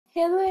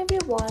Hello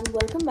everyone,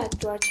 welcome back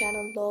to our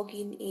channel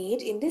Login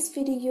Aid. In this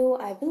video,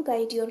 I will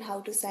guide you on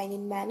how to sign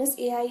in Manus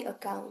AI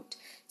account.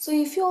 So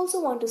if you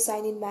also want to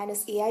sign in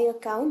Manus AI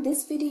account,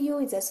 this video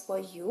is just for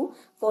you.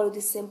 Follow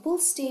the simple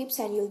steps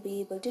and you'll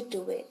be able to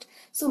do it.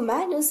 So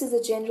Manus is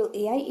a general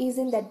AI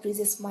agent that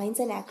bridges minds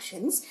and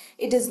actions.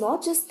 It does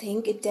not just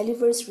think, it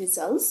delivers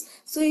results.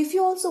 So if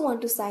you also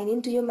want to sign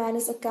into your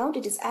Manus account,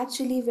 it is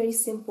actually very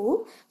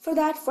simple. For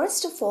that,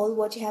 first of all,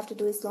 what you have to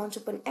do is launch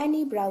open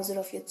any browser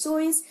of your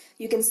choice.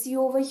 You can see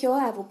over here I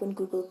have opened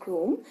Google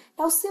Chrome.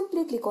 Now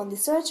simply click on the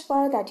search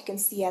bar that you can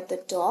see at the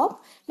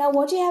top. Now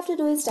what you have to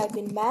do is type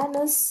in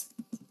manus.im,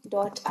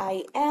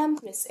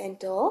 press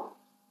enter.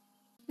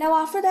 Now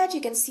after that,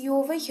 you can see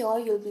over here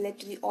you'll be led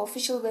to the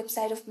official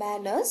website of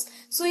Manus.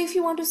 So if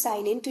you want to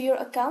sign into your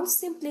account,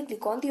 simply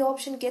click on the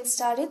option get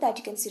started that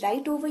you can see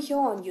right over here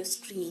on your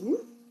screen.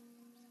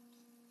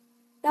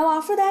 Now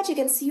after that, you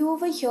can see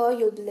over here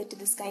you'll be led to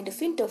this kind of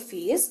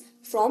interface.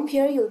 From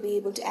here you'll be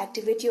able to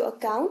activate your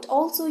account.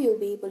 Also you'll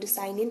be able to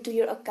sign into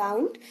your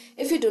account.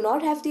 If you do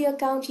not have the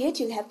account yet,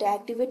 you'll have to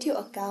activate your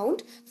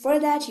account. For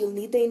that you'll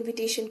need the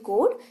invitation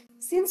code.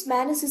 Since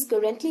Manus is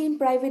currently in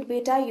private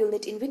beta, you'll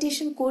need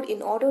invitation code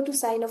in order to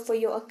sign up for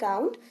your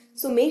account.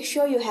 So make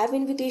sure you have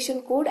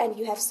invitation code and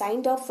you have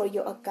signed up for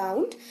your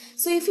account.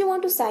 So if you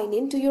want to sign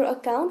into your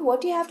account,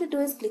 what you have to do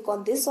is click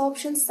on this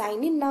option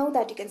sign in now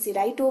that you can see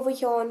right over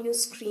here on your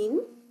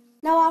screen.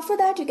 Now after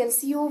that, you can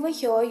see over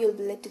here you'll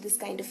be led to this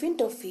kind of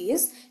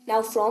interface.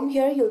 Now from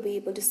here you'll be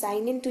able to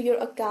sign into your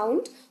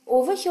account.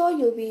 Over here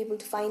you'll be able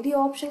to find the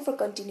option for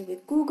continue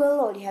with Google.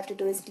 All you have to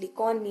do is click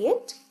on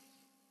it.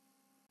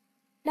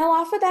 Now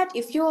after that,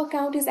 if your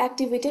account is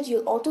activated,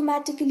 you'll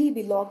automatically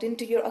be logged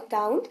into your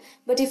account.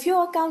 But if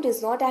your account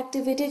is not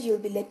activated, you'll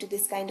be led to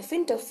this kind of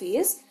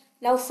interface.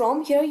 Now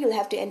from here, you'll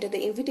have to enter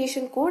the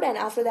invitation code and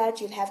after that,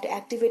 you'll have to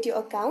activate your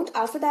account.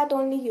 After that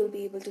only, you'll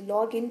be able to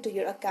log into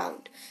your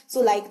account.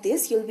 So like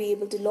this, you'll be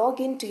able to log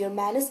into your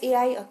Manus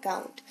AI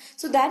account.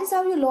 So that is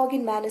how you log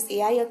in Manus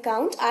AI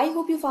account. I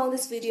hope you found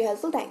this video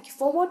helpful. Thank you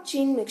for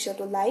watching. Make sure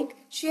to like,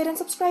 share and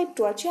subscribe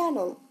to our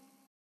channel.